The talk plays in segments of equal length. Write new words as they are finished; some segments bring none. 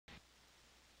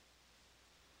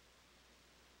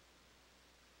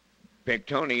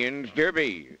Pictonians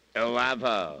Derby,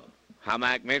 Elava,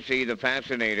 Hamac Missy, the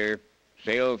Fascinator,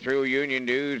 Sail Through Union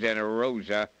Dues, and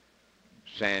Rosa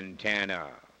Santana.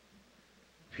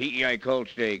 PEI Colt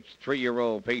Stakes,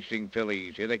 3-year-old pacing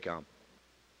fillies. Here they come.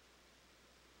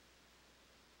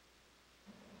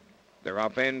 They're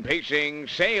up and pacing,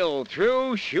 Sail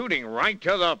Through, shooting right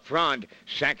to the front.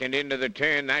 Second into the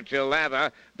turn, that's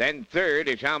Elava. Then third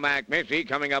is Hamac Missy,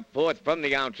 coming up fourth from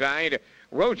the outside.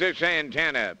 Rosa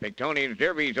Santana, Pictonians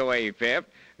Derby's away fifth.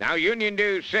 Now Union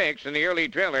Dues sixth in the early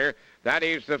trailer. That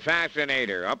is the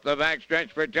Fascinator. Up the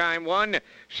backstretch for time one.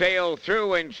 Sail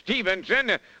Through and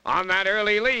Stevenson on that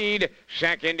early lead.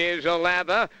 Second is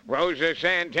Elava. Rosa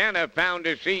Santana found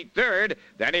a seat third.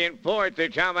 Then in fourth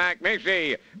is Hamac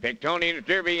Missy. Pictonians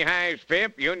Derby has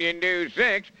fifth. Union Dues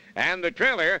sixth. And the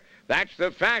trailer, that's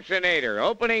the Fascinator.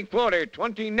 Opening quarter,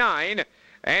 29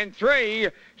 and 3.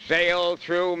 Sail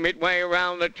Through midway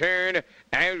around the turn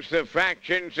as the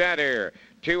fraction setter.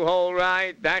 2-hole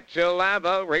right, that's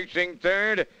Elava racing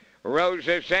third.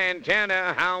 Rosa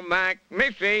Santana, Hamac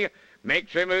Missy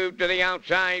makes a move to the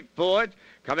outside fourth.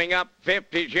 Coming up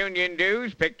fifth is Union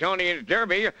Dues. Pictonians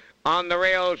Derby on the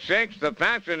rail sixth. The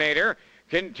Fascinator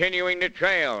continuing to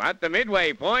trail at the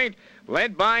midway point,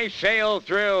 led by Sail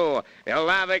Through.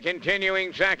 Elava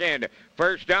continuing second.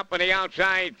 First up on the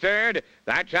outside third,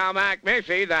 that's Hamac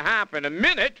Missy, the half in a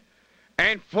minute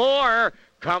and 4.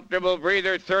 Comfortable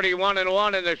breather,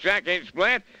 31-1 in the second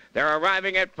split. They're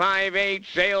arriving at 5-8,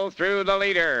 Sail Through the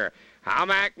leader.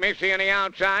 Hamac Missy on the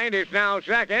outside is now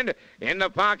second. In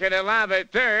the pocket, Elava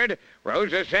third.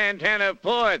 Rosa Santana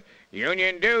fourth.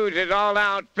 Union Dues is all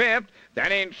out fifth.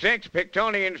 Then in sixth,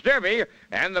 Pictonians Derby.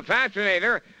 And the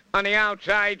Fascinator on the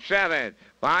outside seventh.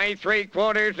 By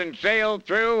 3/4 and Sail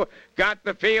Through got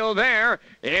the field there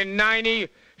in 90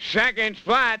 seconds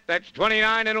flat. That's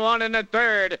 29-1 in the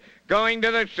third. Going to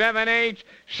the 7/8,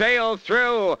 Sail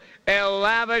Through.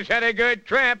 Elava's had a good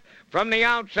trip. From the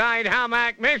outside,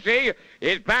 Hamac Missy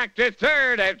is back to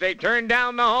third as they turn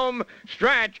down the home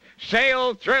stretch.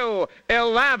 Sail Through,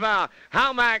 Elava,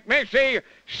 Hamac Missy.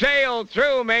 Sail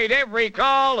Through made every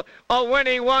call. A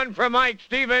winning one for Mike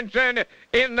Stevenson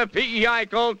in the PEI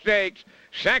Colt Stakes.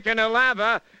 Second,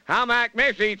 Elava, Hamac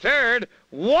Missy third.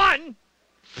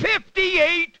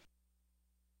 1:58.